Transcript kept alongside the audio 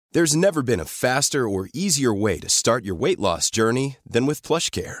There's never been a faster or easier way to start your weight loss journey than with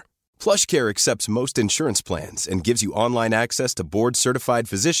PlushCare. PlushCare accepts most insurance plans and gives you online access to board-certified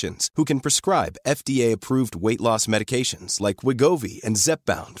physicians who can prescribe FDA-approved weight loss medications like Wegovy and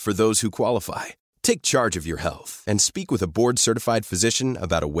Zepbound for those who qualify. Take charge of your health and speak with a board-certified physician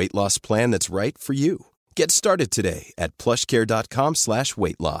about a weight loss plan that's right for you. Get started today at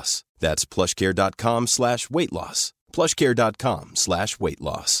plushcare.com/weightloss. That's plushcare.com/weightloss.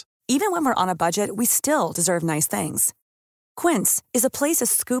 plushcare.com/weightloss. Even when we're on a budget, we still deserve nice things. Quince is a place to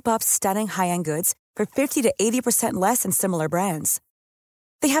scoop up stunning high-end goods for 50 to 80% less than similar brands.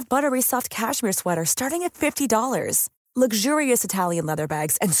 They have buttery soft cashmere sweaters starting at $50, luxurious Italian leather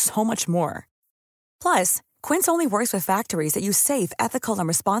bags, and so much more. Plus, Quince only works with factories that use safe, ethical, and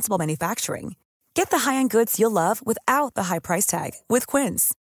responsible manufacturing. Get the high-end goods you'll love without the high price tag with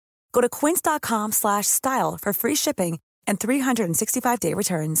Quince. Go to quince.com/style for free shipping and 365-day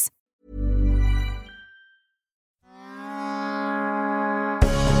returns.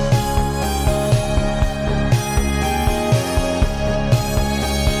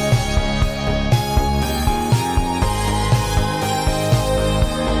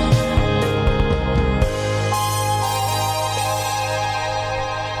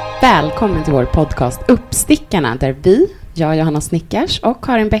 Välkommen till vår podcast Uppstickarna, där jag Johanna Snickers och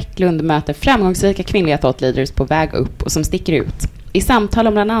Karin Bäcklund möter framgångsrika kvinnliga thought leaders på väg upp och som sticker ut i samtal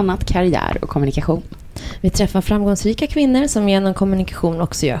om bland annat karriär och kommunikation. Vi träffar framgångsrika kvinnor som genom kommunikation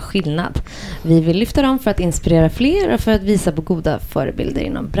också gör skillnad. Vi vill lyfta dem för att inspirera fler och för att visa på goda förebilder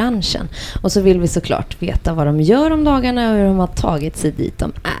inom branschen. Och så vill vi såklart veta vad de gör om dagarna och hur de har tagit sig dit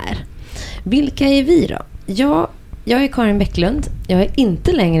de är. Vilka är vi då? Jag är Karin Bäcklund. Jag är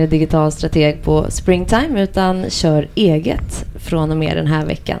inte längre digital strateg på Springtime utan kör eget från och med den här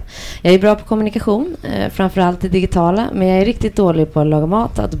veckan. Jag är bra på kommunikation, framförallt det digitala, men jag är riktigt dålig på att laga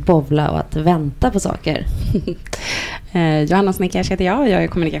mat, att bowla och att vänta på saker. Johanna Snickers heter jag är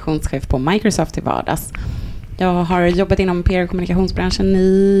kommunikationschef på Microsoft i vardags. Jag har jobbat inom PR- och kommunikationsbranschen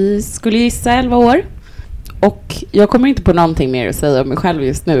i, skulle gissa, 11 år. Och jag kommer inte på någonting mer att säga om mig själv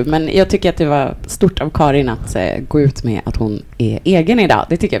just nu, men jag tycker att det var stort av Karin att gå ut med att hon är egen idag.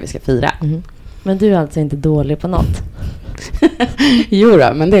 Det tycker jag vi ska fira. Mm. Men du är alltså inte dålig på något? Jo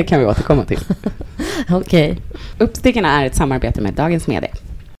då, men det kan vi återkomma till. Okej. Uppstickarna är ett samarbete med Dagens Media.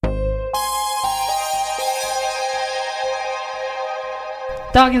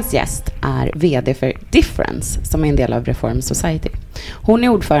 Dagens gäst är vd för Difference, som är en del av Reform Society. Hon är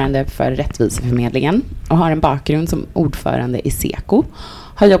ordförande för Rättviseförmedlingen och har en bakgrund som ordförande i Seko.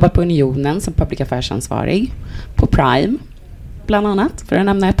 Har jobbat på Unionen som public affairs-ansvarig, på Prime bland annat, för att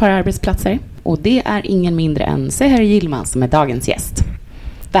nämna ett par arbetsplatser. Och det är ingen mindre än Seher Yilmaz som är dagens gäst.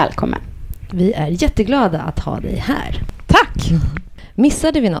 Välkommen. Vi är jätteglada att ha dig här. Tack!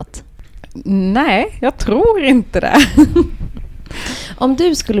 Missade vi något? Nej, jag tror inte det. Om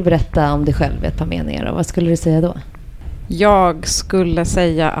du skulle berätta om dig själv i ett par meningar, vad skulle du säga då? Jag skulle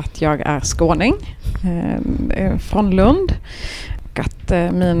säga att jag är skåning från Lund. Och att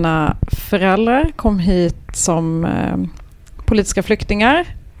mina föräldrar kom hit som politiska flyktingar.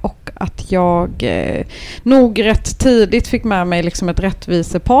 Och att jag nog rätt tidigt fick med mig liksom ett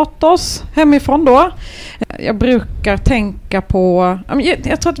rättvisepatos hemifrån då. Jag brukar tänka på...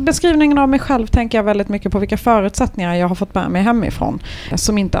 Jag tror att beskrivningen av mig själv tänker jag väldigt mycket på vilka förutsättningar jag har fått med mig hemifrån.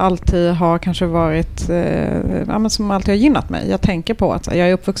 Som inte alltid har kanske varit... som alltid har gynnat mig. Jag tänker på att jag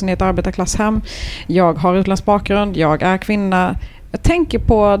är uppvuxen i ett arbetarklasshem. Jag har utländsk bakgrund. Jag är kvinna. Jag tänker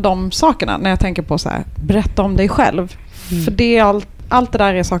på de sakerna när jag tänker på så här, berätta om dig själv. Mm. För det är allt det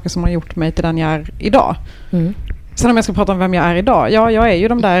där är saker som har gjort mig till den jag är idag. Mm. Sen om jag ska prata om vem jag är idag. Ja, jag är ju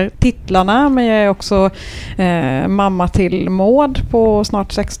de där titlarna, men jag är också mamma till Maud på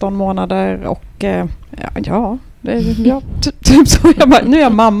snart 16 månader. Och typ så. Nu är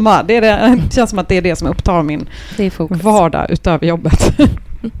jag mamma. Det känns som att det är det som upptar min vardag utöver jobbet.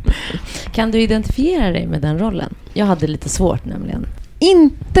 Kan du identifiera dig med den rollen? Jag hade lite svårt nämligen.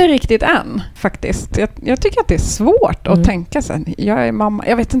 Inte riktigt än, faktiskt. Jag tycker att det är svårt att tänka sig. Jag är mamma.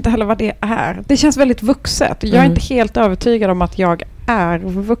 Jag vet inte heller vad det är. Det känns väldigt vuxet. Jag är inte helt övertygad om att jag är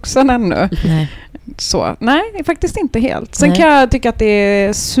vuxen ännu. Nej. Så, nej, faktiskt inte helt. Sen kan jag tycka att det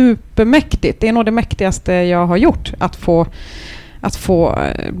är supermäktigt. Det är nog det mäktigaste jag har gjort. Att få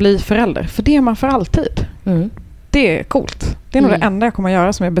bli förälder. För det är man för alltid. Mm. Det är coolt. Det är nog det enda jag kommer att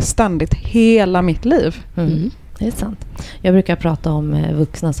göra som är beständigt hela mitt liv. Mm. Det är sant. Jag brukar prata om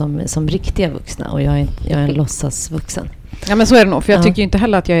vuxna som riktiga vuxna och jag är en låtsasvuxen. Ja, men så är det nog. För jag tycker ju inte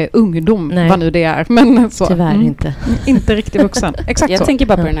heller att jag är ungdom, vad nu det är. Men så. Tyvärr inte. Inte riktigt vuxen. Exakt jag så. Tänker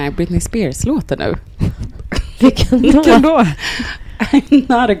bara på den här Britney Spears-låten nu. Vilken då? I'm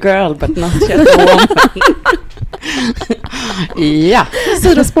not a girl, but not just a woman. Ja,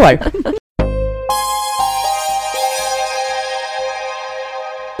 sidospår.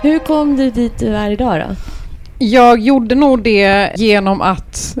 Hur kom du dit du är idag då? Jag gjorde nog det genom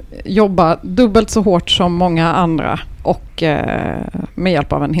att jobba dubbelt så hårt som många andra och med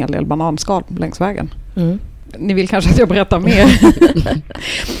hjälp av en hel del bananskal längs vägen. Mm. Ni vill kanske att jag berättar mer?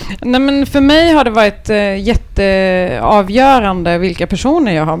 Nej, men för mig har det varit jätteavgörande vilka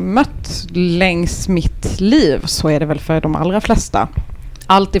personer jag har mött längs mitt liv. Så är det väl för de allra flesta.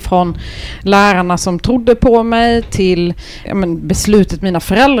 Allt ifrån lärarna som trodde på mig till beslutet mina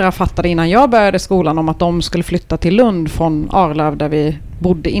föräldrar fattade innan jag började skolan om att de skulle flytta till Lund från Arlöv där vi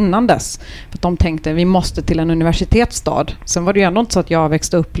bodde innan dess. För att de tänkte vi måste till en universitetsstad. Sen var det ju ändå inte så att jag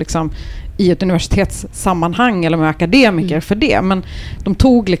växte upp liksom i ett universitetssammanhang eller med akademiker för det. Men de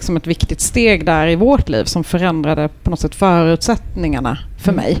tog liksom ett viktigt steg där i vårt liv som förändrade på något sätt förutsättningarna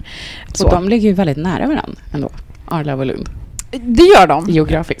för mig. Så. Och de ligger ju väldigt nära varandra ändå, Arlöv och Lund. Det gör de.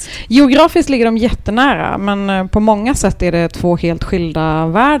 Geografiskt. Geografiskt ligger de jättenära, men på många sätt är det två helt skilda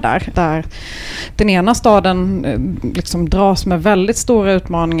världar. Där den ena staden liksom dras med väldigt stora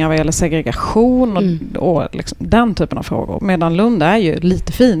utmaningar vad gäller segregation och liksom den typen av frågor. Medan Lund är ju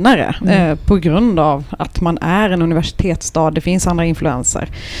lite finare på grund av att man är en universitetsstad. Det finns andra influenser.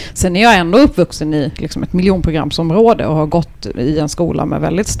 Sen är jag ändå uppvuxen i liksom ett miljonprogramsområde och har gått i en skola med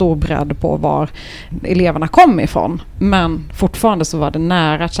väldigt stor bredd på var eleverna kom ifrån. Men fortfarande så var det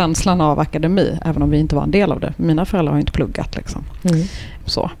nära känslan av akademi, även om vi inte var en del av det. Mina föräldrar har inte pluggat liksom.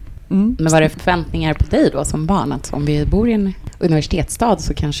 Så. Men var det förväntningar på dig då som barn att om vi bor i en universitetsstad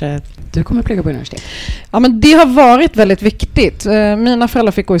så kanske du kommer plugga på universitet? Ja, men det har varit väldigt viktigt. Mina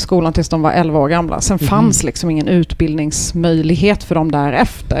föräldrar fick gå i skolan tills de var 11 år gamla. Sen fanns liksom ingen utbildningsmöjlighet för dem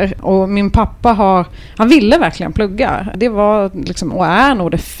därefter. Och min pappa han ville verkligen plugga. Det var liksom, och är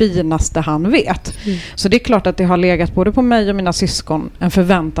nog det finaste han vet. Så det är klart att det har legat både på mig och mina syskon en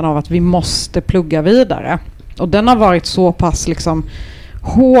förväntan av att vi måste plugga vidare. Och den har varit så pass liksom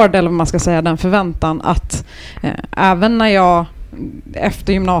hård, eller vad man ska säga, den förväntan att även när jag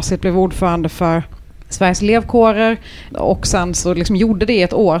efter gymnasiet blev ordförande för Sveriges elevkårer och sen så liksom gjorde det i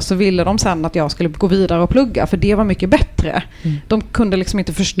ett år, så ville de sen att jag skulle gå vidare och plugga, för det var mycket bättre. De kunde liksom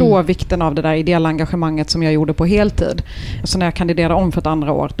inte förstå vikten av det där ideella engagemanget som jag gjorde på heltid. Så när jag kandiderade om för ett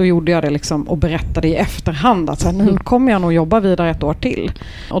andra år, då gjorde jag det liksom och berättade i efterhand att så här, nu kommer jag nog jobba vidare ett år till.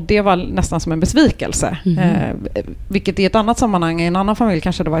 Och det var nästan som en besvikelse. Vilket i ett annat sammanhang, i en annan familj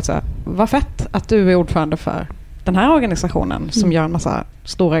kanske det var så här, vad fett att du är ordförande för den här organisationen som gör en massa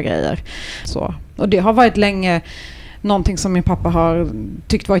stora grejer. Så. Och det har varit länge någonting som min pappa har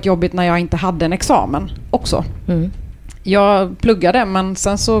tyckt varit jobbigt när jag inte hade en examen också. Jag pluggade, men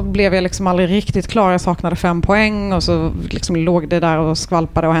sen så blev jag liksom aldrig riktigt klar. Jag saknade 5 poäng och så liksom låg det där och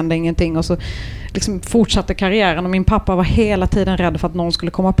skvalpade och hände ingenting. Och så liksom fortsatte karriären och min pappa var hela tiden rädd för att någon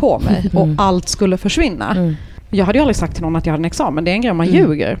skulle komma på mig och allt skulle försvinna. Jag hade ju aldrig sagt till någon att jag hade en examen. Det är en grej man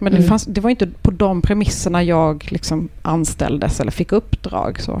ljuger. Men det var inte på de premisserna jag liksom anställdes eller fick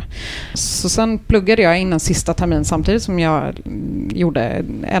uppdrag. Så sen pluggade jag in en sista termin samtidigt som jag gjorde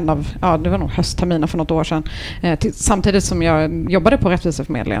det var nog höstterminen för något år sedan. Samtidigt som jag jobbade på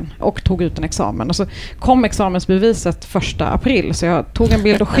Rättviseförmedlingen och tog ut en examen. Och så kom examensbeviset 1 april. Så jag tog en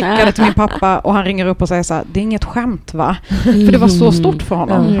bild och skickade till min pappa och han ringer upp och säger så här: det är inget skämt, va? För det var så stort för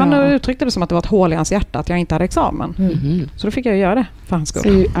honom. Han uttryckte det som att det var ett hål i hans hjärta att jag inte hade examen. Så då fick jag göra det för hans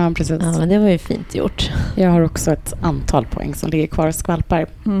skull. Ja, precis. Ja, men det var ju fint gjort. Jag har också ett antal poäng som ligger kvar och skvalpar.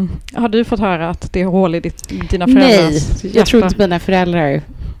 Har du fått höra att det är hål i dina föräldrars hjärta? Jag tror inte mina föräldrar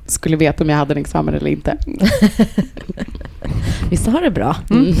skulle veta om jag hade en examen eller inte. Vissa har det bra.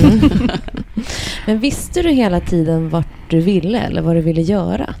 Men visste du hela tiden vart du ville eller vad du ville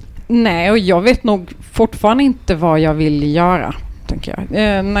göra? Nej, och jag vet nog fortfarande inte vad jag vill göra.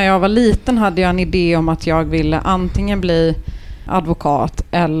 När jag var liten hade jag en idé om att jag ville antingen bli advokat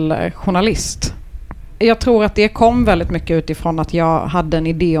eller journalist. Jag tror att det kom väldigt mycket utifrån att jag hade en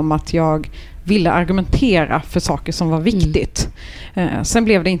idé om att jag ville argumentera för saker som var viktigt. Sen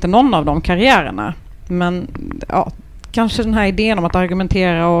blev det inte någon av de karriärerna. Men kanske den här idén om att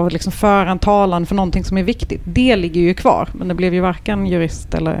argumentera och liksom föra en talan för någonting som är viktigt, det ligger ju kvar. Men det blev ju varken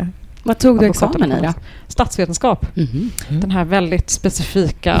jurist eller... Vad tog du examen i då? Statsvetenskap. Den här väldigt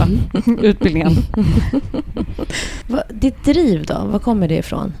specifika utbildningen. Ditt driv då? Var kommer det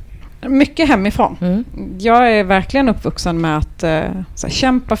ifrån? Mycket hemifrån. Jag är verkligen uppvuxen med att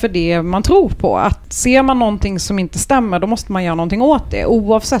kämpa för det man tror på. Att ser man någonting som inte stämmer, då måste man göra någonting åt det.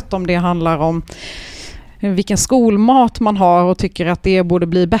 Oavsett om det handlar om vilken skolmat man har och tycker att det borde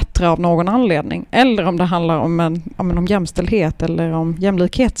bli bättre av någon anledning. Eller om det handlar om jämställdhet eller om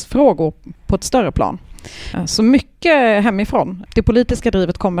jämlikhetsfrågor på ett större plan. Så mycket hemifrån. Det politiska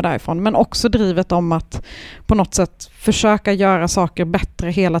drivet kommer därifrån, men också drivet om att på något sätt försöka göra saker bättre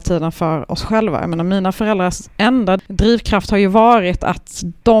hela tiden för oss själva. Jag menar, mina föräldrars enda drivkraft har ju varit att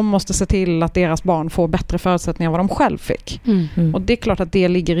de måste se till att deras barn får bättre förutsättningar än vad de själv fick. Och det är klart att det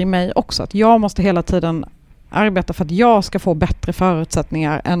ligger i mig också. Att jag måste hela tiden arbeta för att jag ska få bättre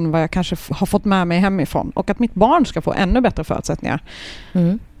förutsättningar än vad jag kanske har fått med mig hemifrån. Och att mitt barn ska få ännu bättre förutsättningar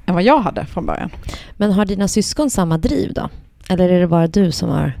än vad jag hade från början. Men har dina syskon samma driv då? Eller är det bara du som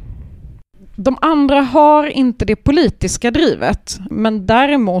har? De andra har inte det politiska drivet, men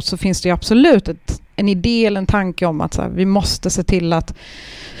däremot så finns det ju absolut en idé eller en tanke om att så här, vi måste se till att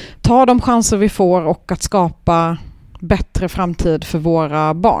ta de chanser vi får och att skapa bättre framtid för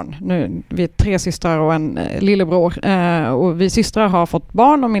våra barn. Nu, vi är 3 systrar och en lillebror. Och vi systrar har fått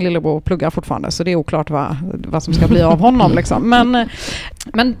barn och min lillebror pluggar fortfarande. Så det är oklart vad som ska bli av honom. Liksom.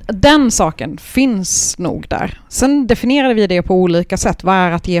 Men den saken finns nog där. Sen definierade vi det på olika sätt. Vad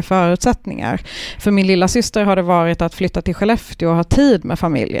är att ge förutsättningar? För min lilla syster har det varit att flytta till Skellefteå och ha tid med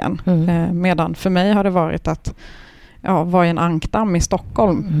familjen. Medan för mig har det varit att vara i en ankdamm i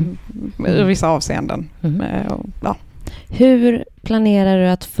Stockholm i vissa avseenden. Ja. Hur planerar du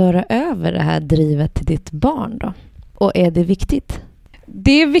att föra över det här drivet till ditt barn då? Och är det viktigt?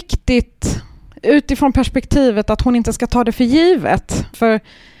 Det är viktigt utifrån perspektivet att hon inte ska ta det för givet. För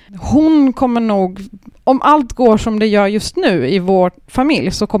hon kommer nog, om allt går som det gör just nu i vår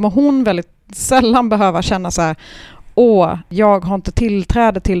familj, så kommer hon väldigt sällan behöva känna så här: jag har inte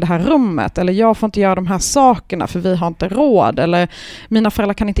tillträde till det här rummet, eller jag får inte göra de här sakerna för vi har inte råd, eller mina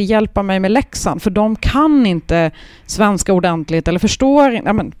föräldrar kan inte hjälpa mig med läxan för de kan inte svenska ordentligt eller förstår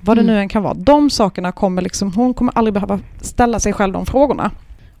vad det nu än kan vara. De sakerna kommer hon kommer aldrig behöva ställa sig själv de frågorna.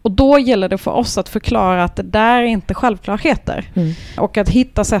 Och då gäller det för oss att förklara att det där är inte självklarheter. Och att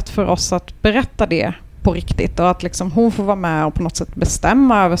hitta sätt för oss att berätta det på riktigt, och att hon får vara med och på något sätt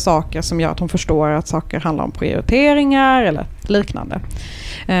bestämma över saker som gör att hon förstår att saker handlar om prioriteringar eller liknande.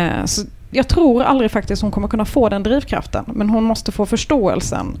 Så jag tror aldrig faktiskt hon kommer kunna få den drivkraften, men hon måste få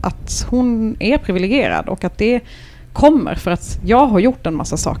förståelsen att hon är privilegierad och att det kommer för att jag har gjort en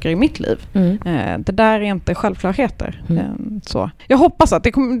massa saker i mitt liv. Det där är inte självklarheter. Så. Jag hoppas att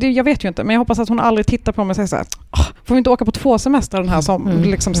jag vet ju inte, men jag hoppas att hon aldrig tittar på mig och säger så här: får vi inte åka på 2 semester den här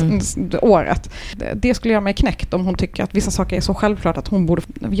året? Det skulle göra mig knäckt om hon tycker att vissa saker är så självklart att hon borde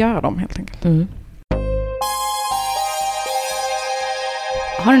göra dem helt enkelt.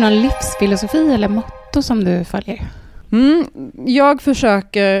 Har du någon livsfilosofi eller motto som du följer? Jag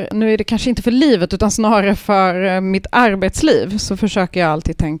försöker, nu är det kanske inte för livet utan snarare för mitt arbetsliv, så försöker jag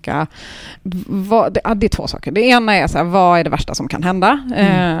alltid tänka, det är 2 saker. Det ena är så här, vad är det värsta som kan hända?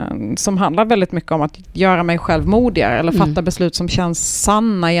 Som handlar väldigt mycket om att göra mig själv modigare eller fatta beslut som känns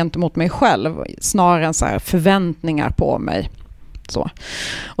sanna gentemot mig själv, snarare än så här förväntningar på mig. Så.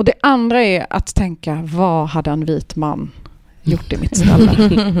 Och det andra är att tänka, vad hade en vit man gjort i mitt ställe?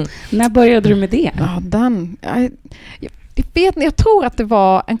 När började du med det? Jag tror att det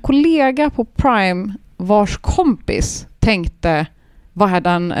var en kollega på Prime vars kompis tänkte, vad hade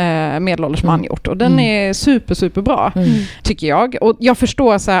en medelålders man gjort? Och den är super bra, tycker jag. Och jag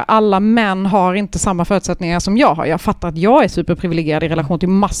förstår så här, alla män har inte samma förutsättningar som jag har. Jag fattar att jag är superprivilegierad i relation till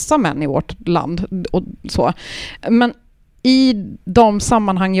massa män i vårt land och så. Men i de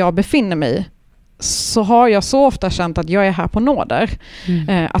sammanhang jag befinner mig i så har jag så ofta känt att jag är här på nåder.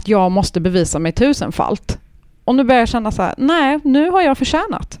 Att jag måste bevisa mig 1000-falt. Och nu börjar jag känna så här: nej, nu har jag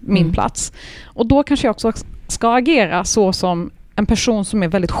förtjänat min plats. Och då kanske jag också ska agera så som en person som är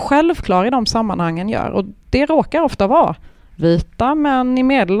väldigt självklar i de sammanhangen gör. Och det råkar ofta vara vita män i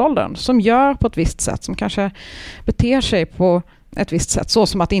medelåldern som gör på ett visst sätt, som kanske beter sig på ett visst sätt, så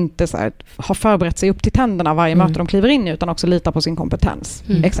som att inte så här, ha förberett sig upp till tänderna varje möte de kliver in i, utan också lita på sin kompetens,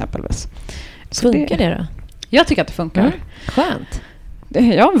 exempelvis. Funkar det då? Jag tycker att det funkar. Skönt.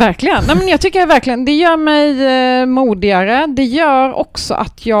 Ja, verkligen. Nej, men jag tycker verkligen, det gör mig modigare. Det gör också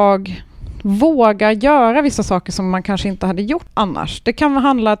att jag vågar göra vissa saker som man kanske inte hade gjort annars. Det kan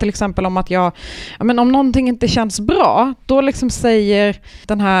handla till exempel om att om någonting inte känns bra, då säger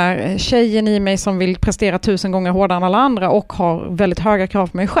den här tjejen i mig som vill prestera 1000 gånger hårdare än alla andra och har väldigt höga krav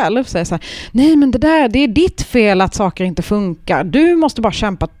på mig själv, säger så här: nej, men det är ditt fel att saker inte funkar. Du måste bara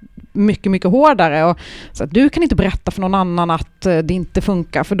kämpa mycket, mycket hårdare, och så att du kan inte berätta för någon annan att det inte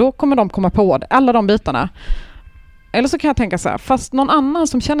funkar, för då kommer de komma på det, alla de bitarna. Eller så kan jag tänka så här, fast någon annan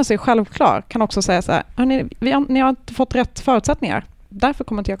som känner sig självklar kan också säga så här: ni har inte fått rätt förutsättningar, därför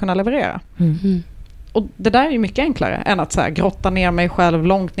kommer inte jag kunna leverera. Och det där är ju mycket enklare än att så här, grotta ner mig själv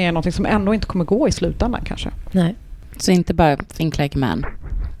långt ner i något som ändå inte kommer gå i slutändan kanske. Nej. Så inte bara think like a man,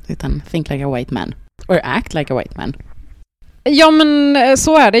 utan think like a white man. Or act like a white man. Ja, men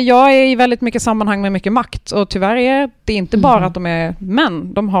så är det. Jag är i väldigt mycket sammanhang med mycket makt. Och tyvärr är det inte bara att de är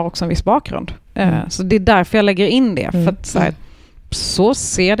män. De har också en viss bakgrund. Så det är därför jag lägger in det. För att så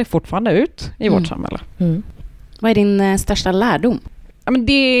ser det fortfarande ut i vårt samhälle. Vad är din största lärdom? Ja, men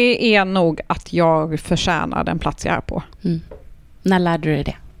det är nog att jag förtjänar den plats jag är på. När lärde du dig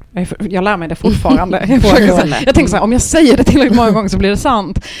det? Jag lär mig det fortfarande. Jag tänker så här, om jag säger det tillräckligt många gånger så blir det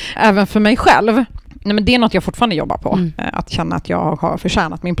sant. Även för mig själv. Nej, men det är något jag fortfarande jobbar på. Att känna att jag har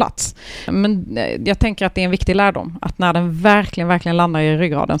förtjänat min plats. Men jag tänker att det är en viktig lärdom. Att när den verkligen landar i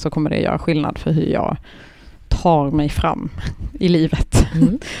ryggraden så kommer det göra skillnad för hur jag tar mig fram i livet.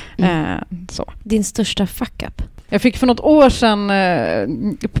 Så. Din största fuck-up? Jag fick för något år sedan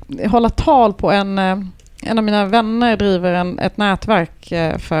hålla tal på en av mina vänner driver ett nätverk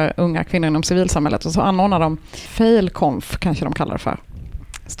för unga kvinnor inom civilsamhället. Och så anordnar de failconf, kanske de kallar det för.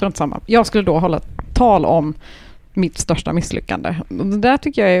 Strunt samma. Jag skulle då hålla tal om mitt största misslyckande. Det där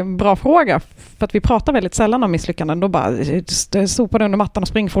tycker jag är en bra fråga. För att vi pratar väldigt sällan om misslyckanden. Då bara sopar du under mattan och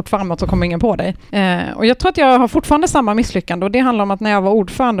springer fort framåt så kommer ingen på dig. Och jag tror att jag har fortfarande samma misslyckande. Och det handlar om att när jag var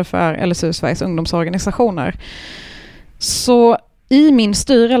ordförande för LSU, Sveriges ungdomsorganisationer, så i min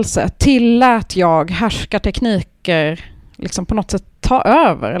styrelse tillät jag härskartekniker liksom på något sätt ta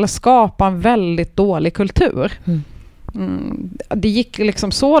över eller skapa en väldigt dålig kultur. Det gick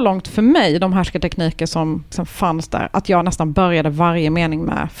liksom så långt för mig, de härskartekniker som fanns där, att jag nästan började varje mening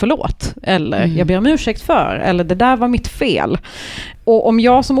med förlåt, eller jag ber om ursäkt för, eller det där var mitt fel. Och om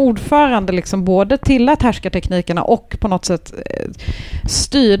jag som ordförande liksom både tillät härskarteknikerna och på något sätt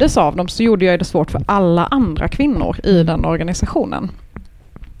styrdes av dem, så gjorde jag det svårt för alla andra kvinnor i den organisationen.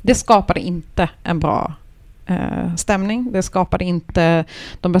 Det skapade inte en bra stämning. Det skapade inte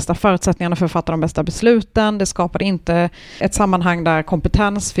de bästa förutsättningarna för att fatta de bästa besluten. Det skapade inte ett sammanhang där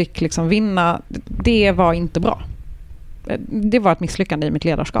kompetens fick liksom vinna. Det var inte bra. Det var ett misslyckande i mitt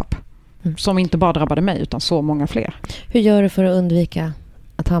ledarskap. Som inte bara drabbade mig utan så många fler. Hur gör du för att undvika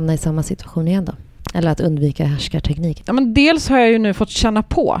att hamna i samma situation igen då? Eller att undvika härskarteknik? Ja, men dels har jag ju nu fått känna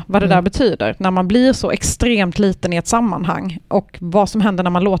på vad det där betyder. När man blir så extremt liten i ett sammanhang. Och vad som händer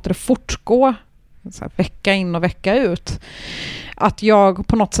när man låter det fortgå så här, vecka in och vecka ut. Att jag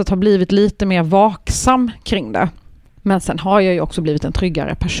på något sätt har blivit lite mer vaksam kring det. Men sen har jag ju också blivit en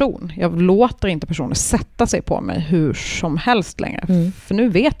tryggare person. Jag låter inte personer sätta sig på mig hur som helst längre. För nu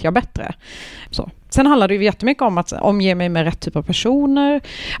vet jag bättre. Så. Sen handlar det ju jättemycket om att omge mig med rätt typ av personer.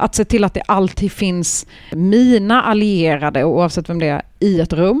 Att se till att det alltid finns mina allierade, oavsett vem det är, i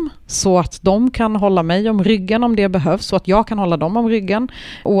ett rum. Så att de kan hålla mig om ryggen om det behövs. Så att jag kan hålla dem om ryggen.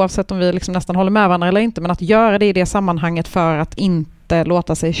 Oavsett om vi liksom nästan håller med varandra eller inte. Men att göra det i det sammanhanget för att inte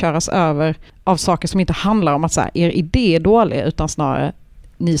låta sig köras över av saker som inte handlar om att så här, er idé är dålig, utan snarare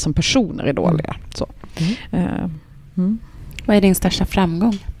ni som personer är dåliga. Så. Vad är din största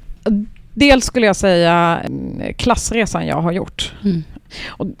framgång? Dels skulle jag säga klassresan jag har gjort.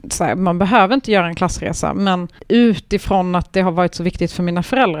 Och så här, man behöver inte göra en klassresa, men utifrån att det har varit så viktigt för mina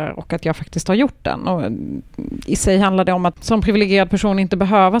föräldrar och att jag faktiskt har gjort den. Och i sig handlar det om att som privilegierad person inte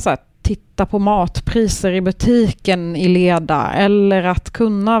behöva så här, titta på matpriser i butiken i leda, eller att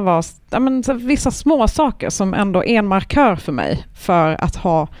kunna vara så vissa små saker som ändå är en markör för mig för att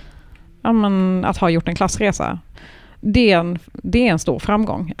ha gjort en klassresa. Det är en stor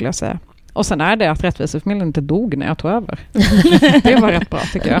framgång, skulle jag säga. Och sen är det att rättviseförmedlingen inte dog när jag tog över. Det var rätt bra,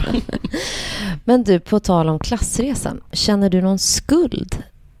 tycker jag. Men du, på tal om klassresan, känner du någon skuld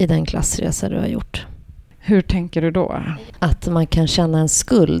i den klassresa du har gjort? Hur tänker du då? Att man kan känna en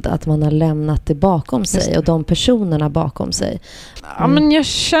skuld, att man har lämnat det bakom sig och de personerna bakom sig. Ja, men jag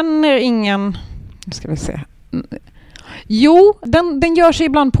känner ingen... Nu ska vi se... Jo, den gör sig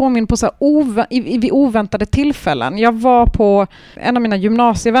ibland påminn på så här vid oväntade tillfällen. Jag var på en av mina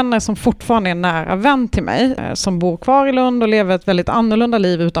gymnasievänner som fortfarande är en nära vän till mig, som bor kvar i Lund och lever ett väldigt annorlunda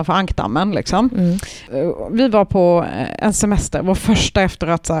liv utanför Ankdammen. Liksom. Vi var på en semester, vår första efter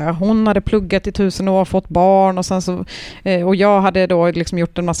att så här, hon hade pluggat i 1000 år, fått barn och sen så, och jag hade då liksom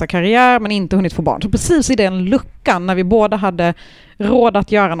gjort en massa karriär men inte hunnit få barn. Så precis i den luckan när vi båda hade råd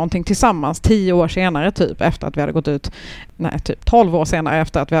att göra någonting tillsammans 10 år senare typ efter att vi hade gått ut, nej typ 12 år senare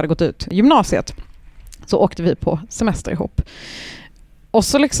efter att vi hade gått ut gymnasiet, så åkte vi på semester ihop. Och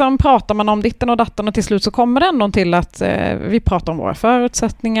så liksom pratar man om ditten och datten och till slut så kommer det ändå till att vi pratar om våra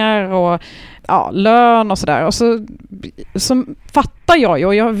förutsättningar och lön och sådär. Och så fattar jag ju,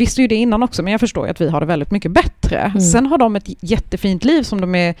 och jag visste ju det innan också, men jag förstår ju att vi har det väldigt mycket bättre. Sen har de ett jättefint liv som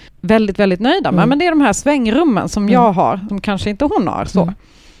de är väldigt, väldigt nöjda med. Men det är de här svängrummen som jag har, som kanske inte hon har. Så.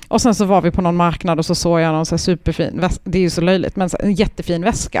 Och sen så var vi på någon marknad och så såg jag någon så här superfin, det är ju så löjligt, men så en jättefin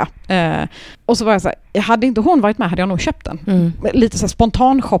väska. Och så var jag så här, hade inte hon varit med hade jag nog köpt den. Lite så här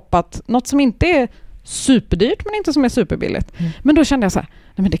spontan shoppat, något som inte är superdyrt men inte som är superbilligt. Men då kände jag så här,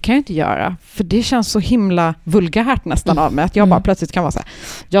 nej men det kan jag inte göra, för det känns så himla vulgärt nästan av mig, att jag bara plötsligt kan vara så här,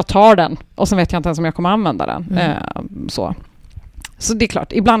 jag tar den och så vet jag inte ens om jag kommer använda den. Så det är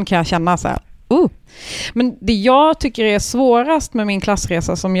klart, ibland kan jag känna så här, men det jag tycker är svårast med min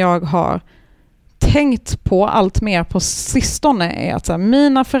klassresa som jag har tänkt på allt mer på sistone är att så här,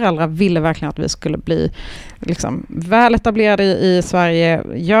 mina föräldrar ville verkligen att vi skulle bli liksom väl etablerade i Sverige,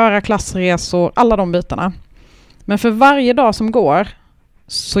 göra klassresor, alla de bitarna. Men för varje dag som går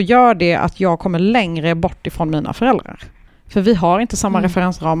så gör det att jag kommer längre bort ifrån mina föräldrar. För vi har inte samma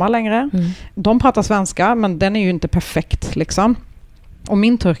referensramar längre. De pratar svenska, men den är ju inte perfekt liksom. Och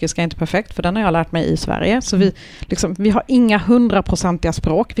min turkiska är inte perfekt, för den har jag lärt mig i Sverige. Så vi har inga 100-procentiga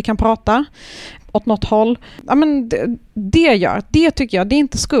språk vi kan prata åt något håll. Ja, men det tycker jag, det är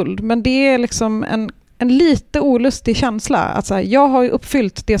inte skuld, men det är liksom en lite olustig känsla. Att så här, jag har ju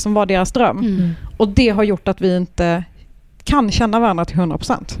uppfyllt det som var deras dröm. Och det har gjort att vi inte kan känna varandra till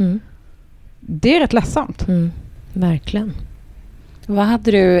 100%. Det är rätt ledsamt. Verkligen. Vad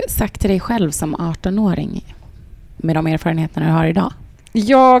hade du sagt till dig själv som 18-åring med de erfarenheterna du har idag?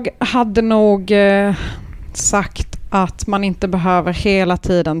 Jag hade nog sagt att man inte behöver hela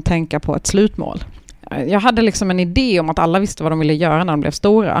tiden tänka på ett slutmål. Jag hade liksom en idé om att alla visste vad de ville göra när de blev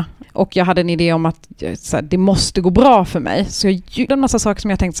stora. Och jag hade en idé om att så här, det måste gå bra för mig. Så jag gjorde en massa saker som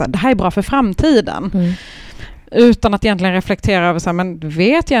jag tänkte så här, det här är bra för framtiden. Utan att egentligen reflektera över så här, men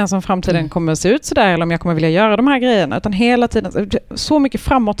vet jag ens om framtiden kommer att se ut så där, eller om jag kommer vilja göra de här grejerna, utan hela tiden så mycket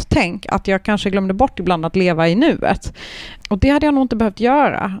framåt tänk att jag kanske glömde bort ibland att leva i nuet. Och det hade jag nog inte behövt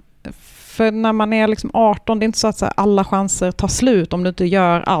göra. För när man är liksom 18, det är inte så att så här, alla chanser tar slut om du inte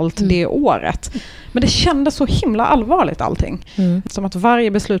gör allt det året. Men det kändes så himla allvarligt allting. Som att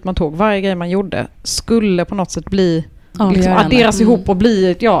varje beslut man tog, varje grej man gjorde skulle på något sätt bli liksom adderas ihop och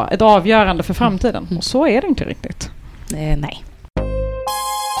bli ett avgörande för framtiden. Och så är det inte riktigt. Nej.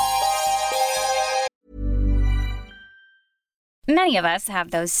 Many of us have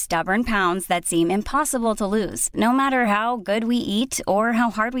those stubborn pounds that seem impossible to lose, no matter how good we eat or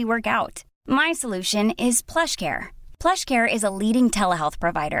how hard we work out. My solution is PlushCare. PlushCare is a leading telehealth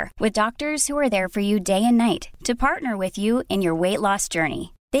provider with doctors who are there for you day and night to partner with you in your weight loss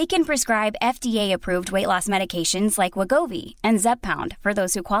journey. They can prescribe FDA-approved weight loss medications like Wegovy and Zepbound for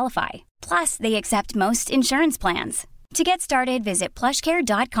those who qualify. Plus, they accept most insurance plans. To get started, visit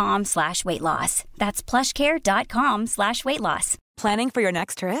plushcare.com/weightloss. That's plushcare.com/weightloss. Planning for your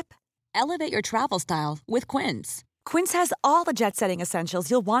next trip? Elevate your travel style with Quince. Quince has all the jet-setting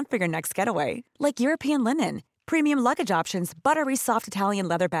essentials you'll want for your next getaway, like European linen, premium luggage options, buttery soft Italian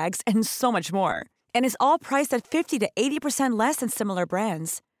leather bags, and so much more. And is all priced at 50 to 80% less than similar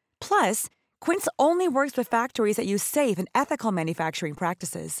brands. Plus, Quince only works with factories that use safe and ethical manufacturing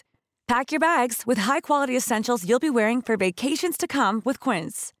practices. Pack your bags with high-quality essentials you'll be wearing for vacations to come with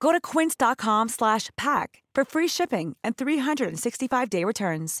Quince. Go to quince.com/pack for free shipping and 365-day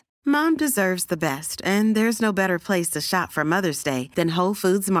returns. Mom deserves the best, and there's no better place to shop for Mother's Day than Whole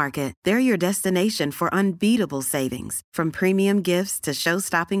Foods Market. They're your destination for unbeatable savings, from premium gifts to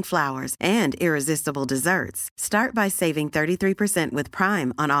show-stopping flowers and irresistible desserts. Start by saving 33% with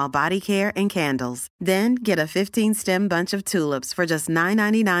Prime on all body care and candles. Then get a 15-stem bunch of tulips for just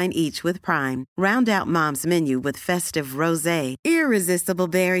 $9.99 each with Prime. Round out Mom's menu with festive rosé, irresistible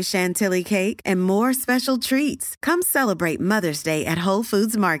berry chantilly cake, and more special treats. Come celebrate Mother's Day at Whole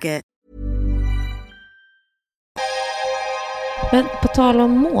Foods Market. Men på tal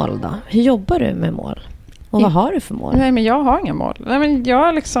om mål då, hur jobbar du med mål? Och vad har du för mål? Nej, men jag har inga mål. Nej, men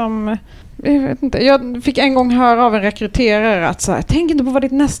jag liksom, jag vet inte. Jag fick en gång höra av en rekryterare att så här, tänk inte på vad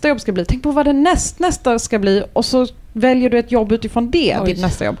ditt nästa jobb ska bli. Tänk på vad det nästa ska bli. Och så väljer du ett jobb utifrån det, ditt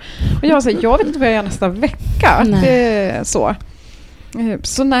nästa jobb. Och jag säger, jag vet inte vad jag gör nästa vecka. Det är så.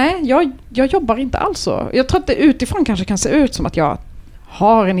 Så nej, jag jobbar inte alls så. Jag tror att det utifrån kanske kan se ut som att jag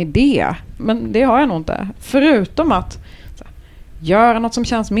har en idé. Men det har jag nog inte. Förutom att göra något som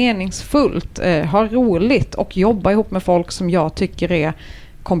känns meningsfullt, ha roligt och jobba ihop med folk som jag tycker är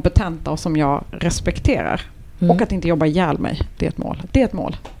kompetenta och som jag respekterar. Och att inte jobba ihjäl mig, det är ett mål. Det är ett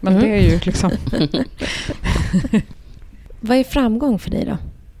mål. Men det är ju liksom... Vad är framgång för dig då?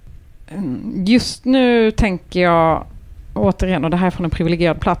 Just nu tänker jag återigen, och det här är från en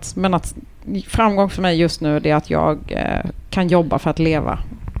privilegierad plats, men att framgång för mig just nu är att jag kan jobba för att leva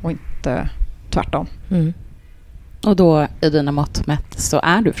och inte tvärtom. Mm. Och då i dina mått mätt så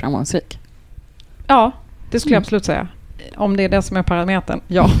är du framgångsrik? Ja, det skulle jag absolut säga. Om det är det som är parametern,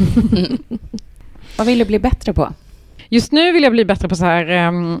 ja. Vad vill du bli bättre på? Just nu vill jag bli bättre på så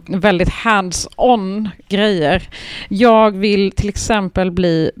här väldigt hands-on grejer. Jag vill till exempel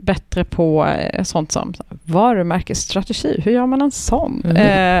bli bättre på sånt som varumärkesstrategi. Hur gör man en sån?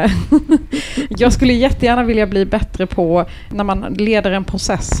 Jag skulle jättegärna vilja bli bättre på när man leder en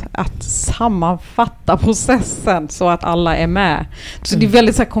process att sammanfatta processen så att alla är med. Så det är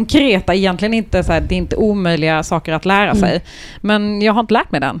väldigt så här konkreta, egentligen inte så här, det är inte omöjliga saker att lära sig. Men jag har inte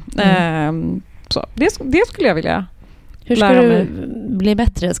lärt mig den. Så det skulle jag vilja. Hur ska du bli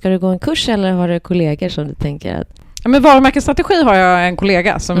bättre? Ska du gå en kurs eller har du kollegor som du tänker att... Ja, men varumärkesstrategi har jag en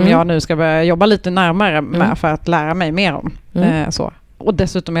kollega som jag nu ska börja jobba lite närmare med för att lära mig mer om. Så. Och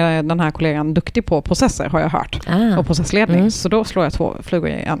dessutom är den här kollegan duktig på processer, har jag hört. Och processledning. Så då slår jag 2 flugor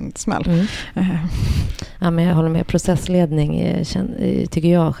i en smäll. Ja, men jag håller med. Processledning tycker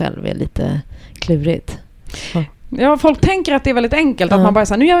jag själv är lite klurigt. Ja, folk tänker att det är väldigt enkelt. Att man bara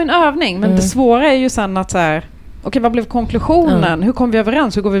säger, nu gör vi en övning. Men det svåra är ju sen att så här... Okej, vad blev konklusionen? Hur kom vi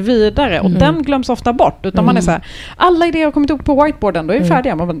överens? Hur går vi vidare? Och den glöms ofta bort. Utan man är så här, alla idéer har kommit upp på whiteboarden. Då är vi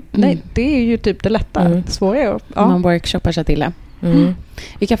färdiga. Man bara, nej, det är ju typ det lätta. Det svåra är att... Ja. Man workshoppar sig till det.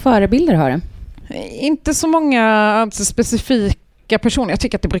 Vilka förebilder har du? Inte så många specifika personer. Jag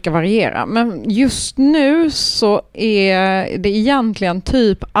tycker att det brukar variera. Men just nu så är det egentligen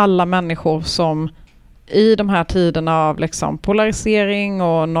typ alla människor som... I de här tiderna av liksom polarisering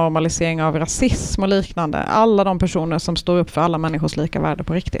och normalisering av rasism och liknande. Alla de personer som står upp för alla människors lika värde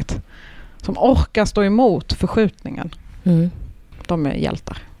på riktigt. Som orkar stå emot förskjutningen. De är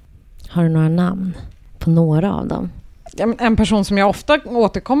hjältar. Har du några namn på några av dem? En person som jag ofta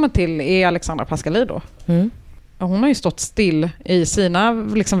återkommer till är Alexandra Pascalidou. Hon har ju stått still i sina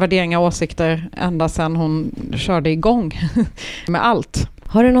liksom värderingar och åsikter ända sedan hon körde igång med allt.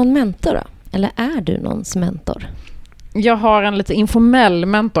 Har du någon mentor då? Eller är du någons mentor? Jag har en lite informell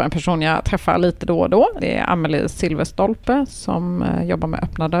mentor, en person jag träffar lite då och då. Det är Amelie Silverstolpe som jobbar med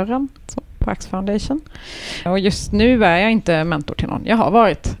Öppna dörren på Axe Foundation. Och just nu är jag inte mentor till någon. Jag har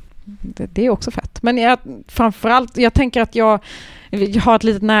varit. Det är också fett. Men framförallt, jag tänker att jag har ett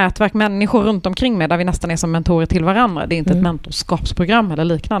litet nätverk människor runt omkring mig där vi nästan är som mentorer till varandra. Det är inte ett mentorskapsprogram eller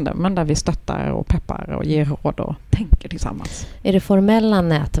liknande, men där vi stöttar och peppar och ger råd och tänker tillsammans. Är det formella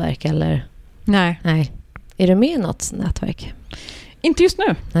nätverk eller? Nej. Är du med i något nätverk? Inte just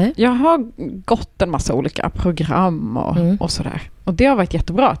nu. Nej. Jag har gått en massa olika program och sådär. Och det har varit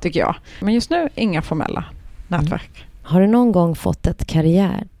jättebra tycker jag. Men just nu inga formella nätverk. Har du någon gång fått ett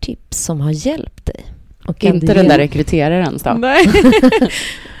karriärtips som har hjälpt dig? Och inte den där rekryteraren då? Nej.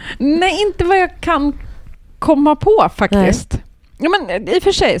 Nej, inte vad jag kan komma på faktiskt. Nej. Ja, men i och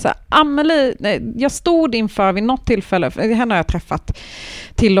för sig, så här, Amelie, jag stod inför vid något tillfälle, henne har jag träffat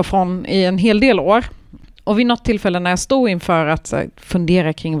till och från i en hel del år. Och vid något tillfälle när jag stod inför att så här,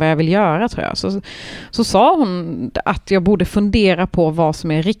 fundera kring vad jag vill göra, tror jag, så sa hon att jag borde fundera på vad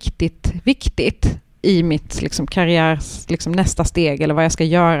som är riktigt viktigt i mitt liksom, karriärs liksom, nästa steg eller vad jag ska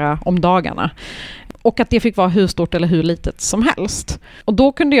göra om dagarna. Och att det fick vara hur stort eller hur litet som helst. Och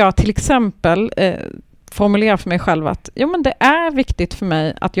då kunde jag till exempel formulera för mig själv att men det är viktigt för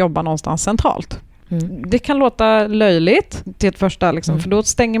mig att jobba någonstans centralt. Det kan låta löjligt till ett första, liksom, för då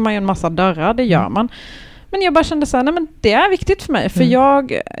stänger man ju en massa dörrar, det gör man. Men jag bara kände så här, nej men det är viktigt för mig, för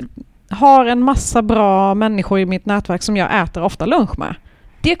jag har en massa bra människor i mitt nätverk som jag äter ofta lunch med.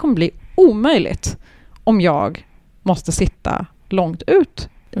 Det kommer bli omöjligt om jag måste sitta långt ut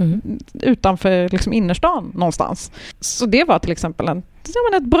utanför liksom innerstan någonstans. Så det var till exempel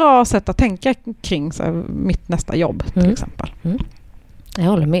ett bra sätt att tänka kring så här, mitt nästa jobb till exempel. Jag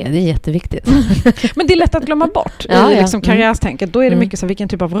håller med, det är jätteviktigt. Men det är lätt att glömma bort i liksom karriärstänket. Då är det mycket så här, vilken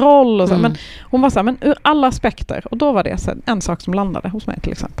typ av roll och så. Men hon var så här, men ur alla aspekter. Och då var det så här, en sak som landade hos mig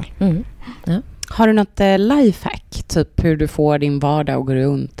till exempel. Ja. Har du något lifehack? Typ hur du får din vardag att gå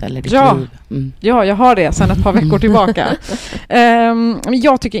runt eller ditt liv? Ja, jag har det sedan ett par veckor tillbaka.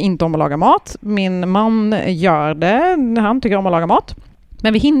 Jag tycker inte om att laga mat. Min man gör det. Han tycker om att laga mat.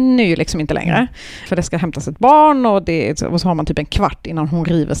 Men vi hinner ju liksom inte längre. För det ska hämtas ett barn och så har man typ en kvart innan hon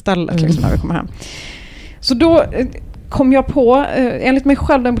river stället liksom, när vi kommer hem. Så då kom jag på, enligt mig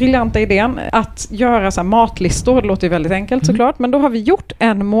själv, den briljanta idén att göra så här matlistor. Det låter ju väldigt enkelt såklart. Men då har vi gjort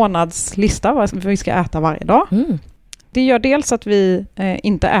en månadslista vad vi ska äta varje dag. Det gör dels att vi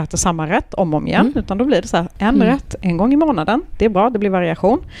inte äter samma rätt om och om igen, utan då blir det så här en rätt en gång i månaden. Det är bra, det blir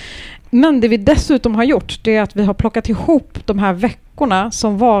variation. Men det vi dessutom har gjort, det är att vi har plockat ihop de här veckorna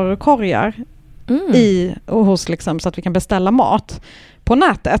som varukorgar hos liksom, så att vi kan beställa mat på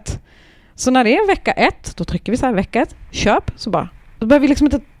nätet. Så när det är vecka 1, då trycker vi så här vecka 1, köp, så bara. Då behöver vi liksom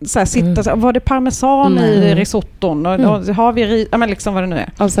inte så här sitta så här, var det parmesan i risotton och har vi men liksom vad det nu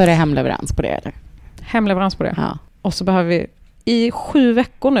är. Och så är det hemleverans på det, eller? Hemleverans på det. Ja. Och så behöver vi i 7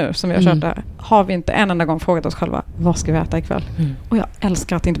 veckor nu som vi har kört där, har vi inte en enda gång frågat oss själva, vad ska vi äta ikväll? Och jag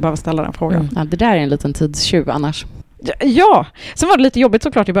älskar att inte behöva ställa den frågan. Ja, det där är en liten tidstjuv annars. Ja, sen var det lite jobbigt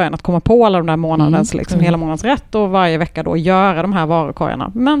såklart i början att komma på alla de där månadens, liksom hela månadens rätt och varje vecka då göra de här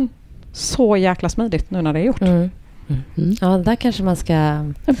varukorgarna. Men så jäkla smidigt nu när det är gjort. Ja, det där kanske man ska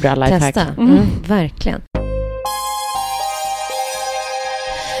testa. Verkligen.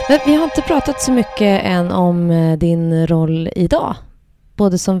 Men vi har inte pratat så mycket än om din roll idag.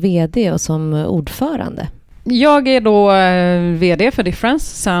 Både som vd och som ordförande. Jag är då vd för Difference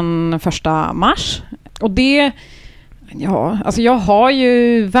sedan 1 mars. Och det... Ja, alltså jag har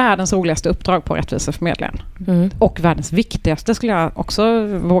ju världens roligaste uppdrag på Rättviseförmedlingen. Och världens viktigaste skulle jag också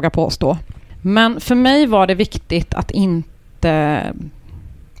våga påstå. Men för mig var det viktigt att inte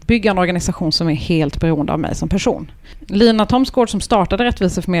bygga en organisation som är helt beroende av mig som person. Lina Thomsgård som startade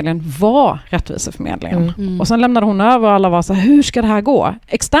Rättviseförmedlingen var Rättviseförmedlingen. Och sen lämnade hon över och alla var så här, hur ska det här gå?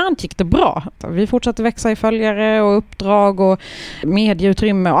 Externt gick det bra. Vi fortsatte växa i följare och uppdrag och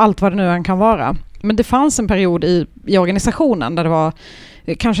medieutrymme och allt vad det nu än kan vara. Men det fanns en period i organisationen där det var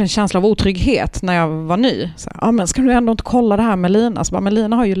kanske en känsla av otrygghet när jag var ny. Så, men ska du ändå inte kolla det här med Lina? Så bara, men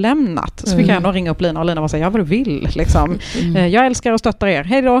Lina har ju lämnat. Så fick jag ändå ringa upp Lina och Lina var så här, vad du vill. Liksom. Jag älskar och stöttar er.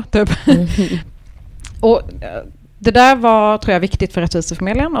 Hej då, typ. Och det där var, tror jag, viktigt för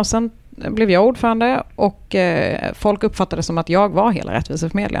Rättviseförmedlingen. Och sen blev jag ordförande och folk uppfattade det som att jag var hela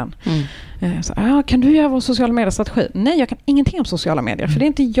Rättviseförmedlingen. Så, kan du göra vår sociala medier-strategi? Nej, jag kan ingenting om sociala medier. För det är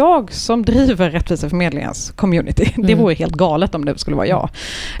inte jag som driver Rättviseförmedlingens community. Det vore helt galet om det skulle vara jag.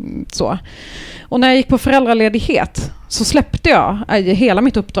 Så. Och när jag gick på föräldraledighet så släppte jag hela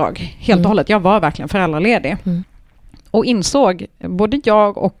mitt uppdrag helt och hållet. Jag var verkligen föräldraledig. Och insåg, både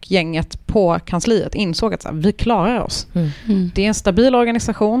jag och gänget på kansliet insåg att så här, vi klarar oss. Det är en stabil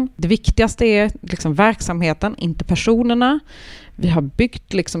organisation. Det viktigaste är liksom verksamheten, inte personerna. Vi har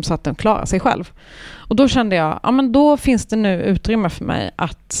byggt liksom så att den klarar sig själv. Och då kände jag, men då finns det nu utrymme för mig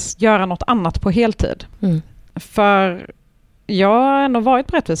att göra något annat på heltid. För jag har ändå varit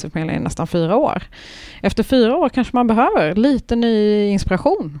på Rättviseförmedlingen i nästan 4 år. Efter 4 år kanske man behöver lite ny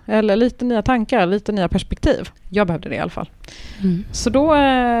inspiration eller lite nya tankar, lite nya perspektiv. Jag behövde det i alla fall. Så då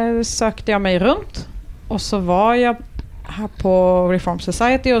sökte jag mig runt och så var jag här på Reform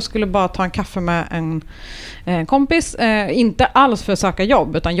Society och skulle bara ta en kaffe med en kompis. Inte alls för att söka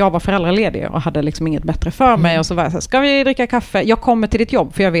jobb, utan jag var föräldraledig och hade liksom inget bättre för mig. Och så var jag så här, ska vi dricka kaffe? Jag kommer till ditt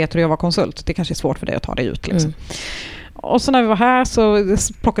jobb för jag vet hur jag var konsult. Det kanske är svårt för dig att ta dig ut. Liksom. Och så när vi var här så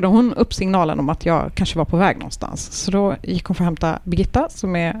plockade hon upp signalen om att jag kanske var på väg någonstans. Så då gick hon för att hämta Birgitta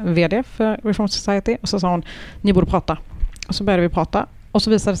som är vd för Reform Society. Och så sa hon, ni borde prata. Och så började vi prata. Och så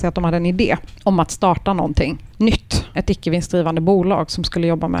visade det sig att de hade en idé om att starta någonting nytt. Ett icke-vinstdrivande bolag som skulle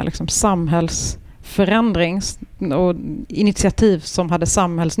jobba med liksom samhällsförändring och initiativ som hade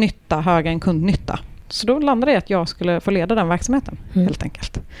samhällsnytta högre än kundnytta. Så då landade det att jag skulle få leda den verksamheten helt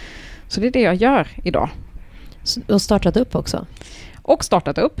enkelt. Så det är det jag gör idag. Och startat upp också? Och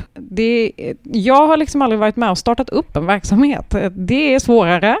startat upp. Jag har liksom aldrig varit med och startat upp en verksamhet. Det är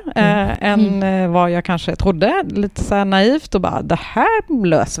svårare än vad jag kanske trodde. Lite så här naivt och bara, det här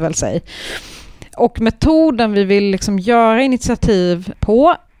löser väl sig. Och metoden vi vill liksom göra initiativ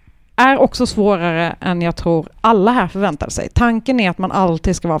på är också svårare än jag tror alla här förväntade sig. Tanken är att man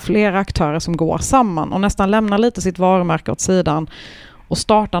alltid ska vara flera aktörer som går samman och nästan lämnar lite sitt varumärke åt sidan och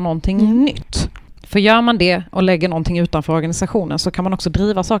starta någonting nytt. För gör man det och lägger någonting utanför organisationen så kan man också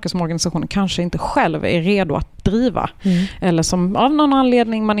driva saker som organisationen kanske inte själv är redo att driva. Eller som av någon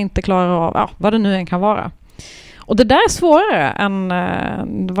anledning man inte klarar av, vad det nu än kan vara. Och det där är svårare än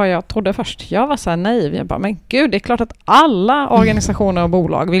vad jag trodde först. Jag var så här naiv. Jag bara, men gud, det är klart att alla organisationer och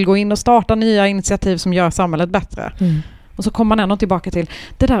bolag vill gå in och starta nya initiativ som gör samhället bättre. Och så kommer man ändå tillbaka till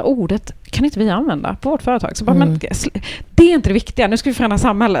det där ordet kan inte vi använda på vårt företag. Så bara, men det är inte det viktiga. Nu ska vi förändra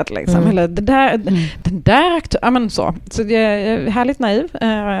samhället. Liksom. Eller den där men så det är härligt naiv.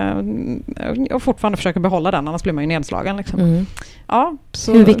 Och fortfarande försöker behålla den. Annars blir man ju nedslagen. Liksom. Ja,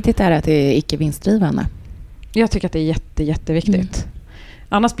 så. Hur viktigt är det att det är icke-vinstdrivande? Jag tycker att det är jätteviktigt.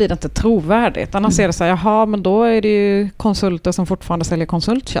 Annars blir det inte trovärdigt. Annars är det så här, men då är det ju konsulter som fortfarande säljer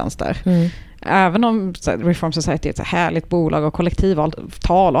konsulttjänster. även om Reform Society är ett härligt bolag och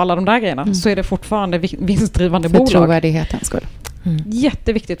kollektivavtal och alla de där grejerna, så är det fortfarande vinstdrivande bolag. För trovärdighetens skull.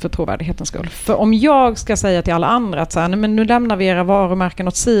 Jätteviktigt för trovärdighetens skull. För om jag ska säga till alla andra att så här, nej, men nu lämnar vi era varumärken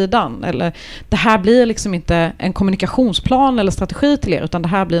åt sidan, eller det här blir liksom inte en kommunikationsplan eller strategi till er, utan det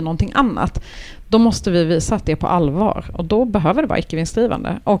här blir någonting annat, då måste vi visa att det är på allvar. Och då behöver det vara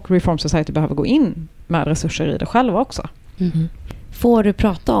icke-vinstdrivande. Och Reform Society behöver gå in med resurser i det själva också. Får du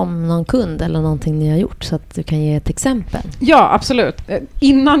prata om någon kund eller någonting ni har gjort så att du kan ge ett exempel? Ja, absolut.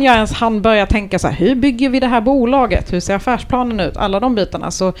 Innan jag ens hann börja tänka så här, hur bygger vi det här bolaget? Hur ser affärsplanen ut? Alla de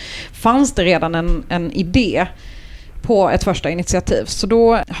bitarna, så fanns det redan en idé på ett första initiativ. Så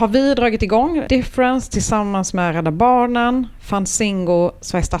då har vi dragit igång Difference tillsammans med Rädda Barnen, Fanzingo,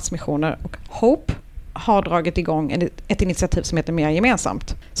 Sveriges Stadsmissioner och Hope har dragit igång ett initiativ som heter Mer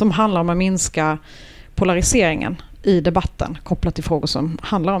gemensamt, som handlar om att minska polariseringen i debatten kopplat till frågor som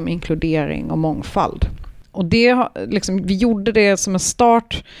handlar om inkludering och mångfald. Och det, liksom, vi gjorde det som en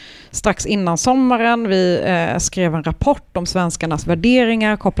start strax innan sommaren. Vi skrev en rapport om svenskarnas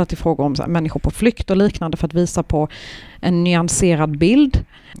värderingar kopplat till frågor om människor på flykt och liknande för att visa på en nyanserad bild.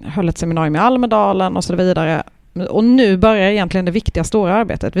 Jag höll ett seminarium i Almedalen och så vidare. Och nu börjar egentligen det viktiga stora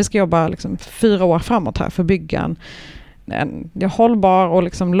arbetet. Vi ska jobba liksom 4 år framåt här för att bygga en hållbar och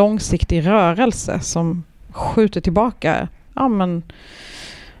liksom långsiktig rörelse som skjuter tillbaka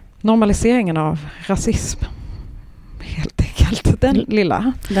normaliseringen av rasism. Helt enkelt. Den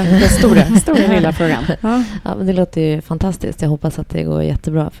lilla. Den stora lilla frågan. Ja, men det låter ju fantastiskt. Jag hoppas att det går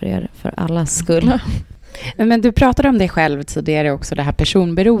jättebra för er, för allas skull. Men du pratade om dig själv tidigare också, det här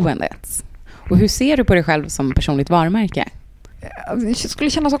personberoendet. Och hur ser du på dig själv som personligt varumärke? Det skulle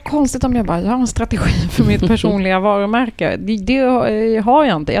kännas så konstigt om jag har en strategi för mitt personliga varumärke. Det har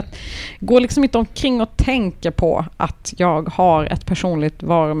jag inte. Jag går liksom inte omkring och tänker på att jag har ett personligt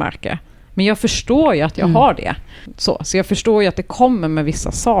varumärke. Men jag förstår ju att jag har det. Så jag förstår ju att det kommer med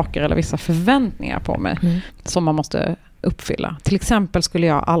vissa saker eller vissa förväntningar på mig som man måste uppfylla. Till exempel skulle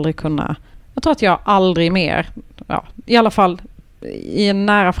jag aldrig kunna... Jag tror att jag aldrig mer, i alla fall i en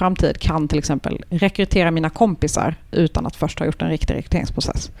nära framtid, kan till exempel rekrytera mina kompisar utan att först ha gjort en riktig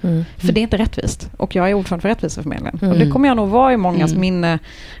rekryteringsprocess. För det är inte rättvist. Och jag är ordförande för Rättviseförmedlingen. Och det kommer jag nog vara i mångas minne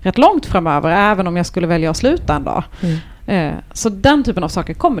rätt långt framöver, även om jag skulle välja att sluta en dag. Så den typen av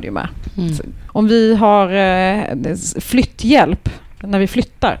saker kommer det ju med. Om vi har flytthjälp när vi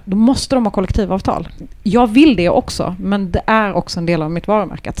flyttar, då måste de ha kollektivavtal. Jag vill det också, men det är också en del av mitt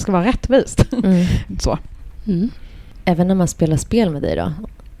varumärke att det ska vara rättvist. Så. Även när man spelar spel med dig då?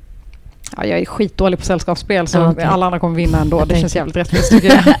 Ja, jag är skitdålig på sällskapsspel, så alla andra kommer vinna ändå. Det känns jävligt rättvist, tycker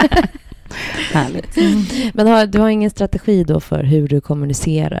jag. Härligt. Men du har ingen strategi då för hur du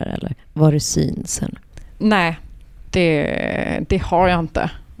kommunicerar eller var du syns? Nej, det har jag inte.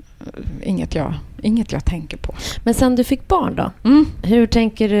 Inget jag tänker på. Men sen du fick barn då? Hur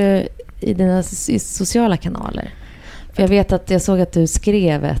tänker du i dina sociala kanaler? För jag vet att jag såg att du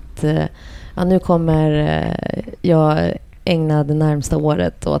skrev nu kommer jag ägna det närmsta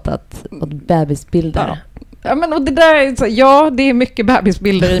året åt bebisbilder. Ja, men och det är mycket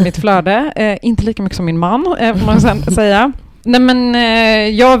bebisbilder i mitt flöde. Inte lika mycket som min man, får man sen säga. Nej, men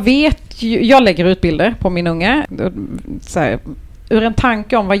jag lägger ut bilder på min unge. Så här, ur en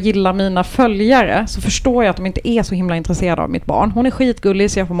tanke om vad gillar mina följare, så förstår jag att de inte är så himla intresserade av mitt barn. Hon är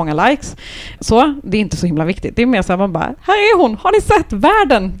skitgullig så jag får många likes. Så, det är inte så himla viktigt. Det är mer så här, man bara, här är hon, har ni sett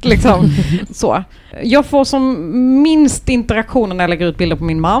världen? Liksom. Så. Jag får som minst interaktioner när jag lägger ut bilder på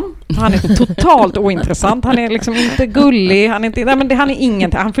min man. Han är totalt ointressant. Han är liksom inte gullig. Han är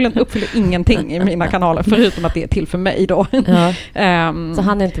ingenting. Han uppfyller ingenting i mina kanaler, förutom att det är till för mig då. Ja. Så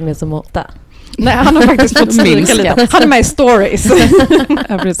han är inte med som 8? Nej, han har faktiskt fått stryka lite. Han är med i stories.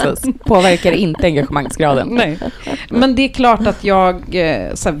 Ja, precis. Påverkar inte engagemangsgraden. Nej. Men det är klart att jag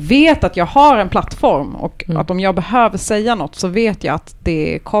vet att jag har en plattform och att om jag behöver säga något så vet jag att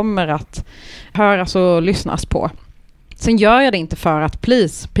det kommer att höras och lyssnas på. Sen gör jag det inte för att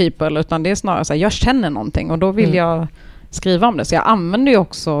please people, utan det är snarare så här, jag känner någonting och då vill jag skriva om det. Så jag använder ju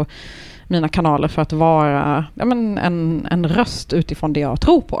också mina kanaler för att vara en röst utifrån det jag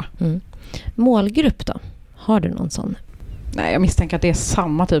tror på. Målgrupp då? Har du någon sån? Nej, jag misstänker att det är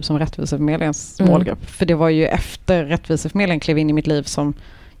samma typ som Rättviseförmedlingens målgrupp. För det var ju efter Rättviseförmedlingen klev in i mitt liv som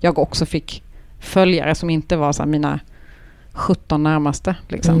jag också fick följare som inte var så här mina 17 närmaste.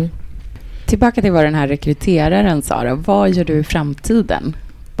 Liksom. Tillbaka till vad den här rekryteraren sa då. Vad gör du i framtiden?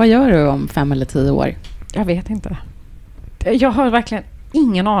 Vad gör du om 5 eller 10 år? Jag vet inte. Jag har verkligen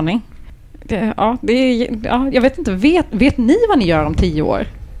ingen aning. Jag vet inte. Vet ni vad ni gör om 10 år?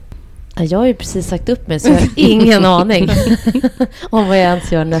 Jag har ju precis sagt upp mig så jag har ingen aning om vad jag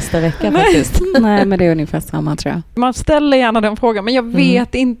ens gör nästa vecka faktiskt. Nej, men det är ungefär samma tror jag. Man ställer gärna den frågan, men jag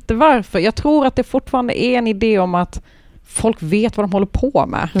vet inte varför. Jag tror att det fortfarande är en idé om att folk vet vad de håller på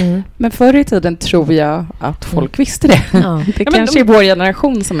med. Men förr i tiden tror jag att folk visste det. Ja. Det kanske är vår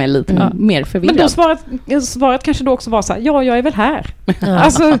generation som är lite mer förvirrad. Men då svaret kanske då också var så här, jag är väl här. Ja.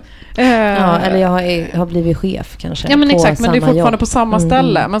 Alltså, eller jag har blivit chef kanske. Ja, men exakt, men det är fortfarande jobb. på samma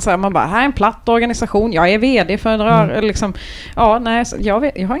ställe. Men så här, man bara, här är en platt organisation, jag är vd för en liksom,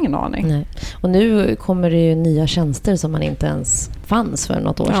 jag har ingen aning. Nej. Och nu kommer det ju nya tjänster som man inte ens fanns för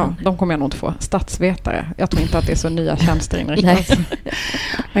något år sedan. De kommer jag nog inte få. Statsvetare. Jag tror inte att det är så nya tjänster inriktat.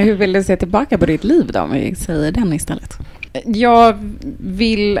 Men hur vill du se tillbaka på ditt liv då, om vi säger den istället? Jag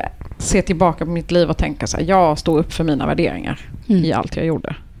vill se tillbaka på mitt liv och tänka så här, jag står upp för mina värderingar i allt jag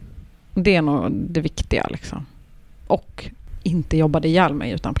gjorde. Det är nog det viktiga liksom. Och inte jobbade ihjäl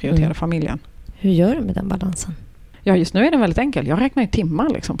mig utan prioriterade familjen. Hur gör du med den balansen? Ja, just nu är den väldigt enkel. Jag räknar ju timmar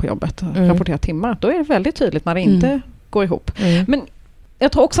liksom på jobbet. Rapporterar timmar. Då är det väldigt tydligt när det inte går ihop. Men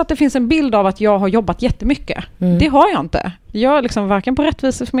jag tror också att det finns en bild av att jag har jobbat jättemycket. Det har jag inte. Jag är liksom varken på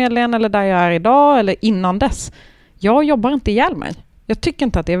Rättviseförmedlingen eller där jag är idag eller innan dess. Jag jobbar inte ihjäl mig. Jag tycker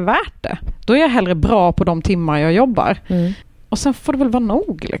inte att det är värt det. Då är jag hellre bra på de timmar jag jobbar. Och sen får det väl vara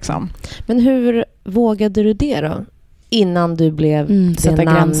nog liksom. Men hur vågade du det då? Innan du blev sätta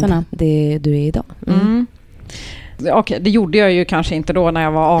gränserna. Det du är idag. Okej, det gjorde jag ju kanske inte då när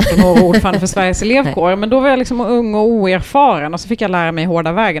jag var 18 år och ordförande för Sveriges elevkår. Men då var jag liksom ung och oerfaren och så fick jag lära mig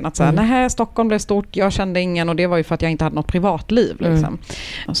hårda vägen att säga, nej, Stockholm blev stort, jag kände ingen och det var ju för att jag inte hade något privatliv. Liksom.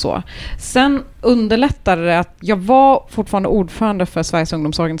 Så. Sen underlättade det att jag var fortfarande ordförande för Sveriges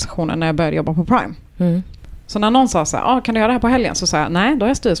ungdomsorganisationer när jag började jobba på Prime. Så när någon sa så här, kan du göra det här på helgen? Så sa jag, nej, då är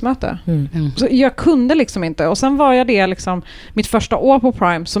jag styrelsemöte. Så jag kunde liksom inte. Och sen var jag det liksom mitt första år på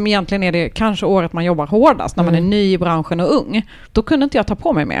Prime, som egentligen är det kanske året man jobbar hårdast, när man är ny i branschen och ung. Då kunde inte jag ta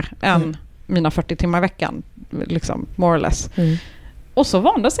på mig mer än mina 40 timmar i veckan, liksom, more or less. Och så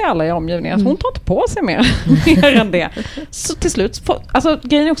vande sig alla i omgivningen att hon tar inte på sig mer än det. Så till slut, alltså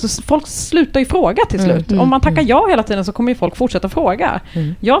grejen är också, folk slutar ju fråga till slut. Om man tackar ja hela tiden så kommer ju folk fortsätta fråga.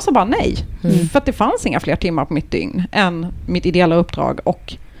 Jag sa bara nej. För att det fanns inga fler timmar på mitt dygn än mitt ideella uppdrag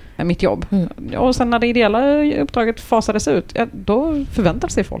och mitt jobb. Och sen när det ideella uppdraget fasades ut, då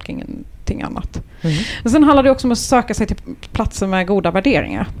förväntade sig folk ingenting annat. Sen handlar det också om att söka sig till platser med goda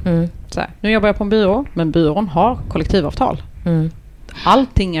värderingar. Så här, nu jobbar jag på en byrå, men byrån har kollektivavtal.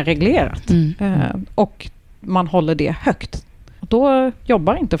 Allting är reglerat och man håller det högt. Då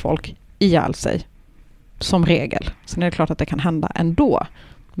jobbar inte folk ihjäl sig som regel. Sen är det klart att det kan hända ändå.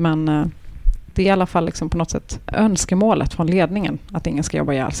 Men det är i alla fall liksom på något sätt önskemålet från ledningen att ingen ska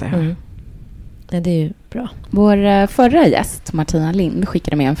jobba ihjäl sig här. Ja, det är ju bra. Vår förra gäst, Martina Lind,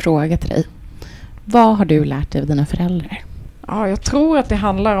 skickade med en fråga till dig. Vad har du lärt dig av dina föräldrar? Ja, jag tror att det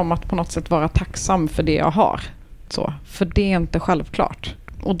handlar om att på något sätt vara tacksam för det jag har. Så, för det är inte självklart.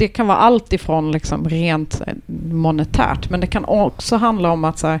 Och det kan vara allt ifrån liksom rent monetärt, men det kan också handla om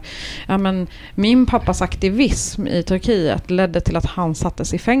att så här, ja, men min pappas aktivism i Turkiet ledde till att han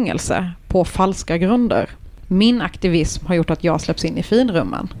sattes i fängelse på falska grunder. Min aktivism har gjort att jag släpps in i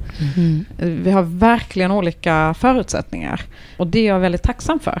finrummen. Vi har verkligen olika förutsättningar och det är jag väldigt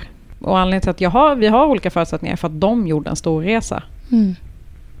tacksam för. Och anledningen till att vi har olika förutsättningar är för att de gjorde en stor resa.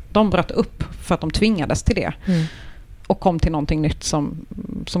 De bröt upp för att de tvingades till det. Och kom till någonting nytt som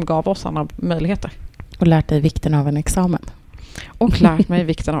gav oss andra möjligheter. Och lärt dig vikten av en examen. Och lärt mig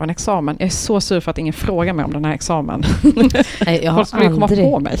vikten av en examen. Jag är så sur för att ingen frågar mig om den här examen. Nej, folk skulle komma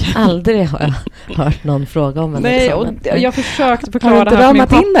på mig. Aldrig har jag hört någon fråga om en examen. Och jag försökte förklara det här för min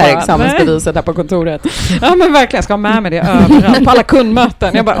pappa. Har du inte ramat in där examensbeviset där på kontoret? Ja, men verkligen. Jag ska ha med mig det överallt. På alla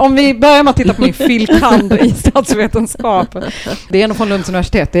kundmöten. Jag bara, om vi börjar med att titta på min filkand i statsvetenskap. Det är nog från Lunds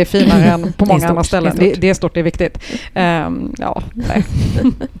universitet. Det är finare än på många andra ställen. Det är stort, det är viktigt. Ja, nej.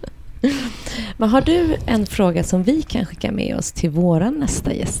 Men har du en fråga som vi kan skicka med oss till våra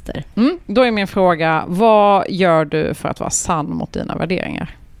nästa gäster? Då är min fråga, vad gör du för att vara sann mot dina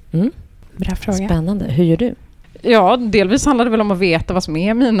värderingar? Bra fråga. Spännande. Hur gör du? Ja, delvis handlar det väl om att veta vad som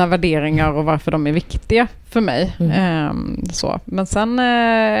är mina värderingar och varför de är viktiga för mig. Så. Men sen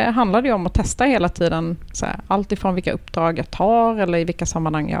handlar det om att testa hela tiden. Allt ifrån vilka uppdrag jag tar eller i vilka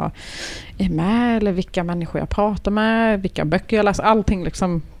sammanhang jag är med eller vilka människor jag pratar med, vilka böcker jag läser. Allting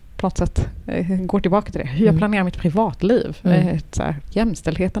liksom på något sätt går tillbaka till det. Hur jag planerar mitt privatliv.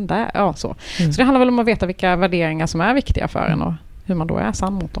 Jämställdheten där. Ja, så det handlar väl om att veta vilka värderingar som är viktiga för en och hur man då är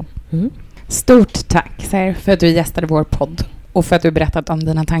sann mot dem. Stort tack för att du gästade vår podd och för att du berättat om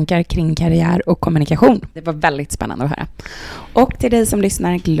dina tankar kring karriär och kommunikation. Det var väldigt spännande att höra. Och till dig som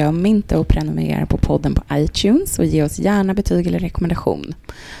lyssnar, glöm inte att prenumerera på podden på iTunes och ge oss gärna betyg eller rekommendation.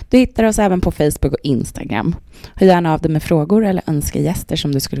 Du hittar oss även på Facebook och Instagram. Hör gärna av dig med frågor eller önska gäster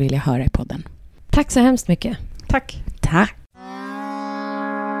som du skulle vilja höra i podden. Tack så hemskt mycket. Tack. Tack.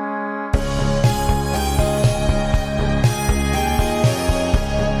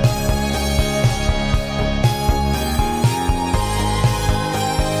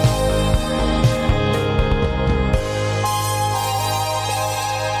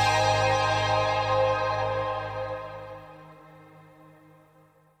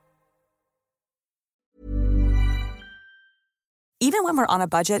 Even when we're on a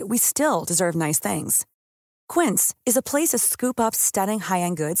budget, we still deserve nice things. Quince is a place to scoop up stunning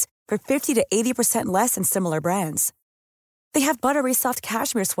high-end goods for 50 to 80% less than similar brands. They have buttery soft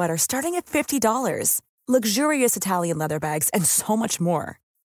cashmere sweaters starting at $50, luxurious Italian leather bags, and so much more.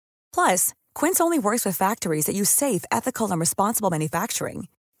 Plus, Quince only works with factories that use safe, ethical, and responsible manufacturing.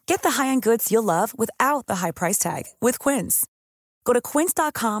 Get the high-end goods you'll love without the high price tag with Quince. Go to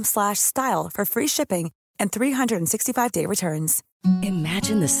quince.com/style for free shipping and 365-day returns.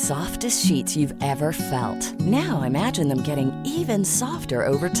 Imagine the softest sheets you've ever felt. Now imagine them getting even softer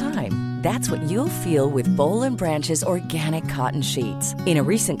over time. That's what you'll feel with Boll & Branch's organic cotton sheets. In a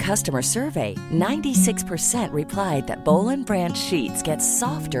recent customer survey, 96% replied that Boll & Branch sheets get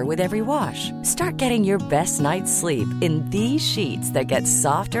softer with every wash. Start getting your best night's sleep in these sheets that get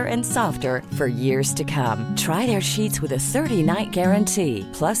softer and softer for years to come. Try their sheets with a 30-night guarantee.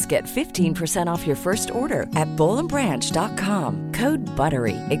 Plus, get 15% off your first order at bollandbranch.com. Code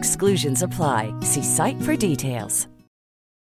BUTTERY. Exclusions apply. See site for details.